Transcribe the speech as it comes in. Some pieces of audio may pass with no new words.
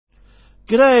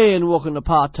G'day and welcome to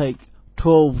Partake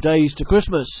 12 Days to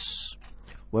Christmas.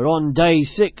 We're on day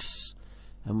 6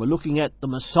 and we're looking at the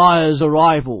Messiah's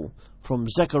arrival from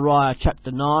Zechariah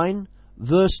chapter 9,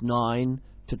 verse 9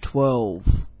 to 12.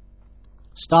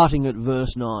 Starting at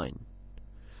verse 9.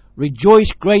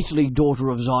 Rejoice greatly, daughter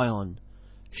of Zion.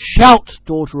 Shout,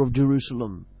 daughter of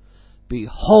Jerusalem.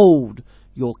 Behold,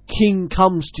 your king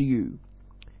comes to you.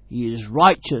 He is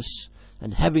righteous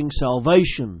and having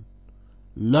salvation,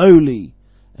 lowly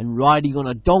and riding on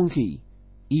a donkey,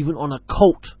 even on a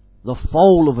colt, the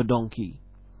foal of a donkey.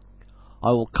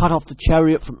 I will cut off the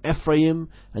chariot from Ephraim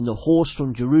and the horse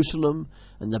from Jerusalem,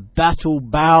 and the battle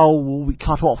bow will be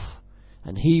cut off,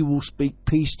 and he will speak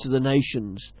peace to the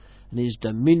nations, and his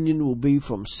dominion will be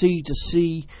from sea to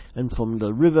sea, and from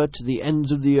the river to the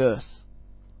ends of the earth.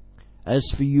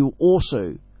 As for you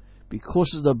also,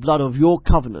 because of the blood of your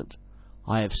covenant,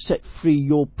 I have set free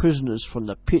your prisoners from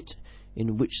the pit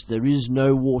in which there is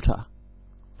no water.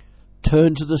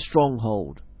 Turn to the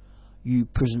stronghold, you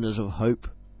prisoners of hope.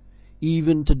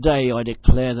 Even today I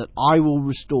declare that I will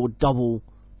restore double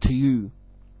to you.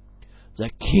 The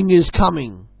King is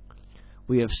coming.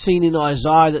 We have seen in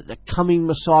Isaiah that the coming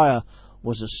Messiah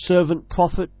was a servant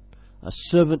prophet, a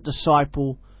servant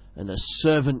disciple, and a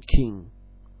servant king.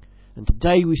 And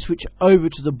today we switch over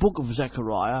to the book of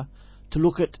Zechariah to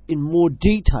look at in more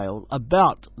detail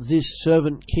about this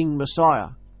servant king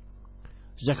Messiah.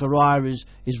 Zechariah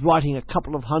is writing a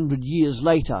couple of hundred years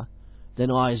later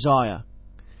than Isaiah.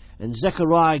 And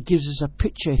Zechariah gives us a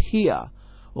picture here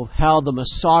of how the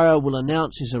Messiah will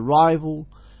announce his arrival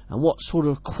and what sort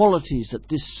of qualities that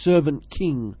this servant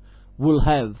king will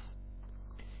have.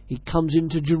 He comes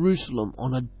into Jerusalem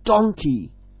on a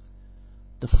donkey.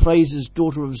 The phrases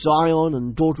daughter of Zion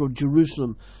and daughter of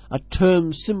Jerusalem are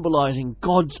terms symbolizing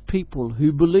God's people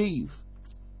who believe.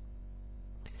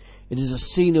 It is a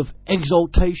scene of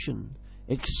exaltation,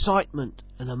 excitement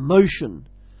and emotion.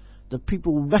 The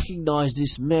people recognize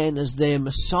this man as their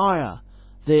Messiah,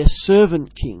 their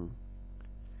servant king.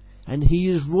 And he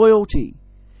is royalty.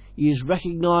 He is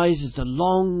recognized as the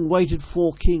long waited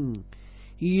for king.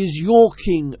 He is your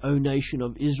king, O nation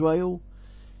of Israel.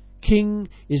 King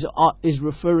is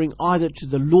referring either to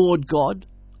the Lord God,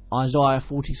 Isaiah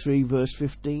 43 verse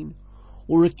 15,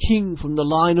 or a king from the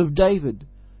line of David,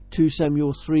 2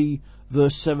 Samuel 3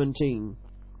 verse 17.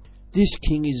 This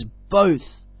king is both,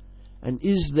 and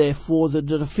is therefore the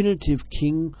definitive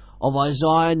king of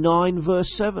Isaiah 9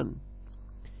 verse 7.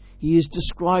 He is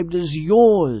described as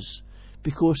yours,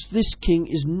 because this king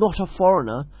is not a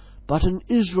foreigner, but an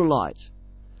Israelite.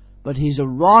 But his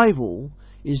arrival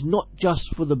is not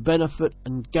just for the benefit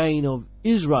and gain of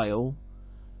Israel,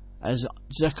 as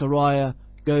Zechariah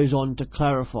goes on to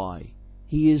clarify.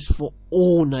 He is for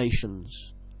all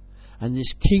nations. And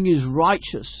this king is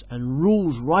righteous and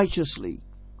rules righteously.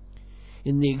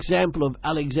 In the example of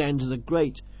Alexander the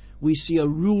Great, we see a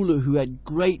ruler who had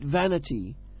great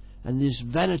vanity, and this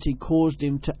vanity caused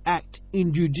him to act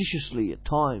injudiciously at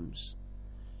times.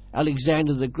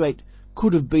 Alexander the Great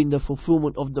could have been the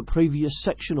fulfillment of the previous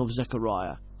section of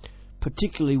Zechariah,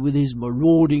 particularly with his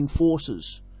marauding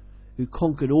forces, who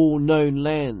conquered all known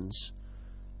lands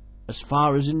as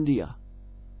far as India.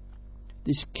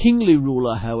 This kingly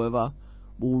ruler, however,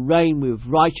 will reign with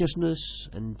righteousness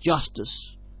and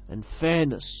justice and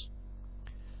fairness.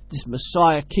 This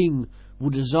Messiah king will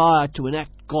desire to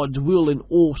enact God's will in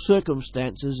all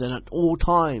circumstances and at all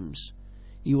times.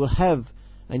 He will have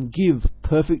and give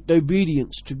perfect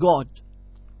obedience to God.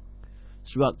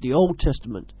 Throughout the Old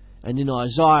Testament and in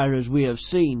Isaiah, as we have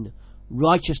seen,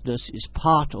 righteousness is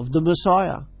part of the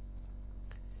Messiah.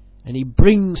 And he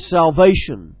brings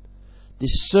salvation.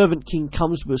 This servant king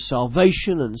comes with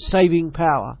salvation and saving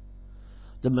power.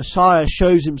 The Messiah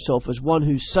shows himself as one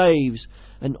who saves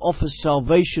and offers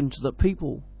salvation to the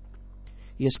people.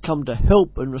 He has come to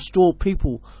help and restore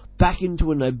people back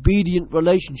into an obedient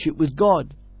relationship with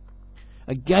God.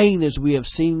 Again, as we have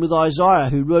seen with Isaiah,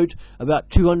 who wrote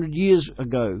about 200 years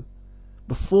ago,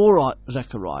 before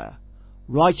Zechariah,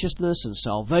 righteousness and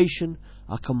salvation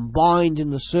are combined in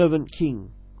the servant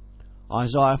king.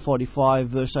 Isaiah 45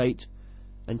 verse 8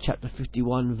 and chapter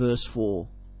 51 verse 4.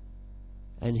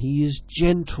 And he is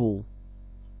gentle.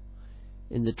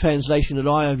 In the translation that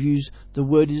I have used, the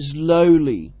word is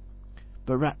lowly,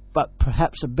 but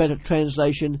perhaps a better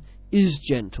translation is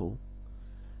gentle.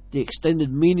 The extended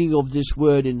meaning of this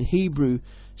word in Hebrew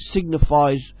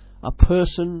signifies a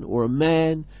person or a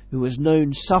man who has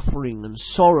known suffering and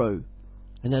sorrow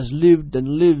and has lived and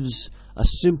lives a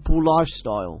simple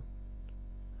lifestyle.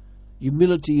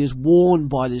 Humility is worn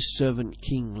by this servant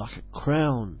king like a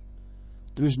crown.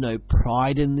 There is no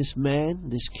pride in this man,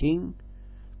 this king.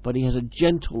 but he has a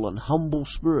gentle and humble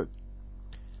spirit.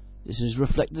 This is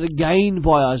reflected again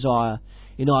by Isaiah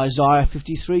in Isaiah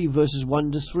 53 verses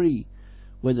 1 to 3,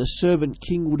 where the servant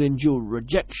king would endure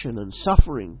rejection and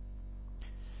suffering.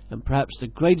 And perhaps the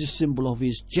greatest symbol of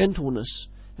his gentleness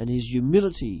and his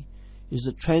humility is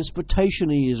the transportation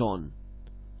he is on.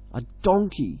 A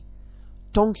donkey.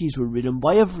 Donkeys were ridden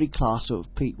by every class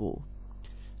of people,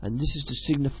 and this is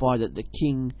to signify that the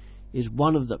king is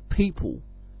one of the people,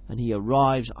 and he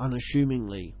arrives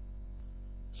unassumingly.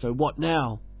 So what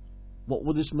now? What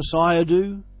will this Messiah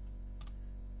do?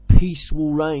 Peace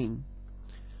will reign.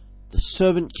 The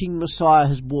servant king Messiah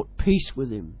has brought peace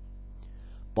with him.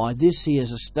 By this he has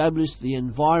established the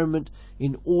environment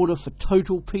in order for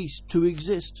total peace to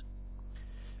exist.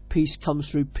 Peace comes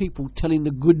through people telling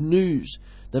the good news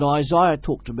that Isaiah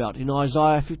talked about in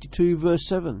Isaiah 52 verse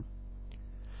 7.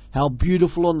 How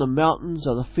beautiful on the mountains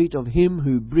are the feet of him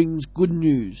who brings good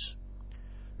news,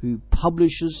 who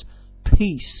publishes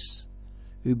peace,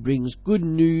 who brings good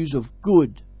news of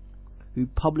good, who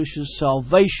publishes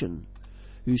salvation,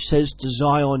 who says to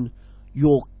Zion,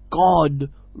 your God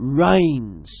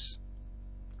reigns.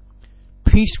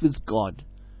 Peace with God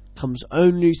comes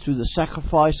only through the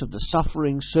sacrifice of the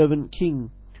suffering servant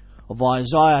king of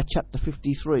Isaiah chapter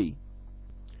 53.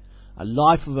 A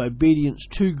life of obedience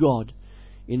to God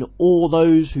in all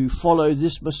those who follow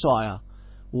this Messiah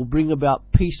will bring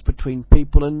about peace between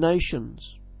people and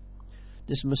nations.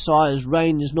 This Messiah's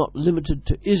reign is not limited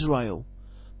to Israel,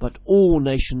 but all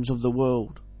nations of the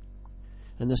world.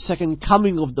 And the second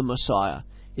coming of the Messiah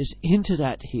is hinted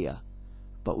at here,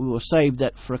 but we will save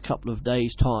that for a couple of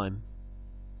days' time.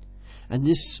 And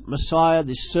this Messiah,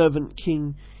 this servant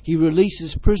king, he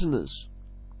releases prisoners.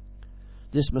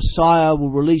 This Messiah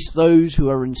will release those who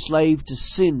are enslaved to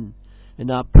sin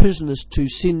and are prisoners to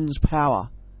sin's power.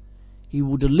 He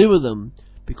will deliver them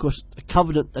because of the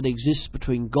covenant that exists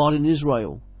between God and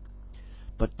Israel.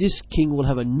 But this king will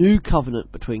have a new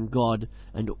covenant between God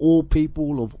and all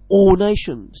people of all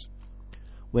nations,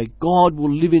 where God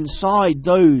will live inside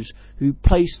those who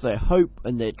place their hope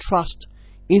and their trust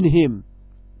in him.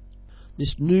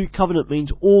 This new covenant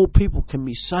means all people can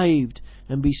be saved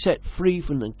and be set free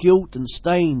from the guilt and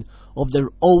stain of their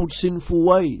old sinful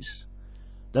ways.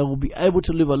 They will be able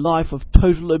to live a life of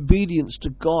total obedience to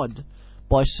God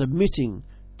by submitting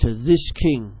to this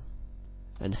king.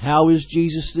 And how is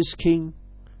Jesus this king?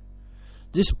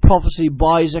 This prophecy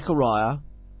by Zechariah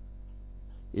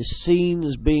is seen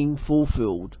as being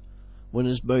fulfilled when,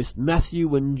 as both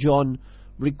Matthew and John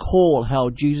recall how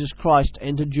Jesus Christ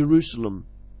entered Jerusalem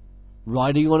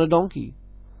riding on a donkey.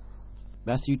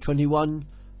 Matthew 21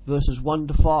 verses 1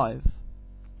 to 5.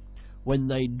 When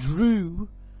they drew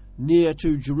near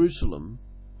to Jerusalem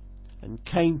and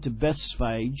came to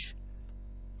Bethphage,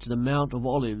 to the Mount of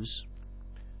Olives,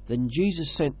 then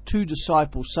Jesus sent 2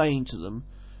 disciples, saying to them,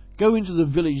 go into the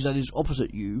village that is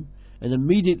opposite you, and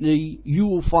immediately you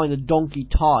will find a donkey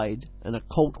tied and a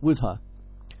colt with her.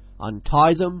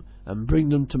 Untie them and bring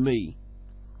them to me.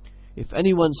 If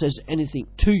anyone says anything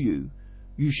to you,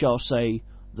 you shall say,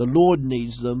 the Lord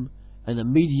needs them, and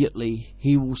immediately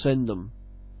he will send them.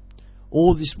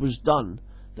 All this was done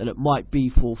that it might be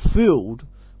fulfilled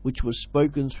which was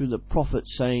spoken through the prophet,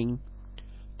 saying,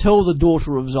 tell the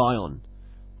daughter of Zion,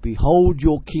 behold,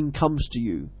 your king comes to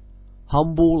you,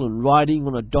 humble and riding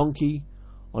on a donkey,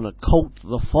 on a colt,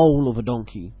 the foal of a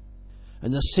donkey.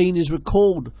 And the scene is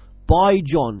recalled by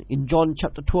John in John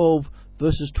chapter 12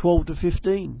 verses 12 to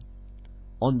 15.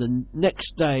 On the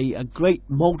next day a great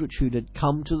multitude had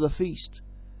come to the feast.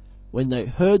 When they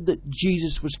heard that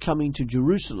Jesus was coming to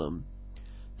Jerusalem,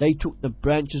 they took the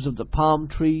branches of the palm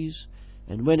trees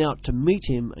and went out to meet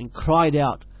him and cried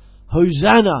out,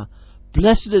 Hosanna!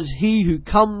 Blessed is he who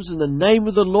comes in the name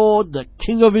of the Lord, the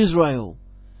King of Israel.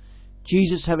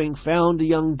 Jesus, having found a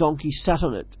young donkey, sat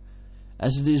on it,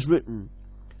 as it is written,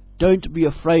 don't be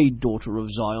afraid, daughter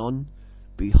of Zion.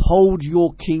 Behold,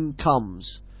 your king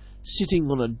comes,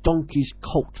 sitting on a donkey's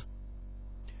colt.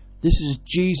 This is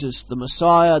Jesus, the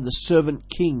Messiah, the servant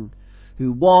king,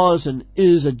 who was and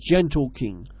is a gentle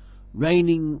king,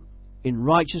 reigning in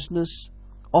righteousness,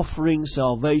 offering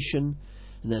salvation,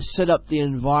 and has set up the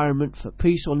environment for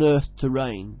peace on earth to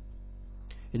reign.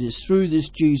 It is through this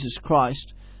Jesus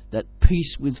Christ that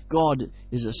peace with God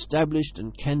is established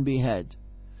and can be had.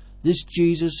 This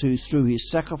Jesus, who through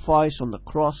his sacrifice on the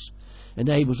cross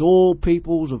enables all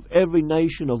peoples of every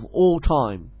nation of all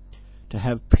time to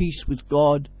have peace with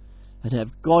God and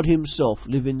have God himself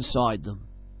live inside them.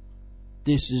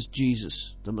 This is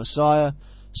Jesus, the Messiah,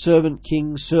 servant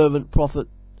king, servant prophet,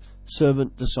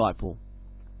 servant disciple.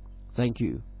 Thank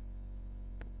you.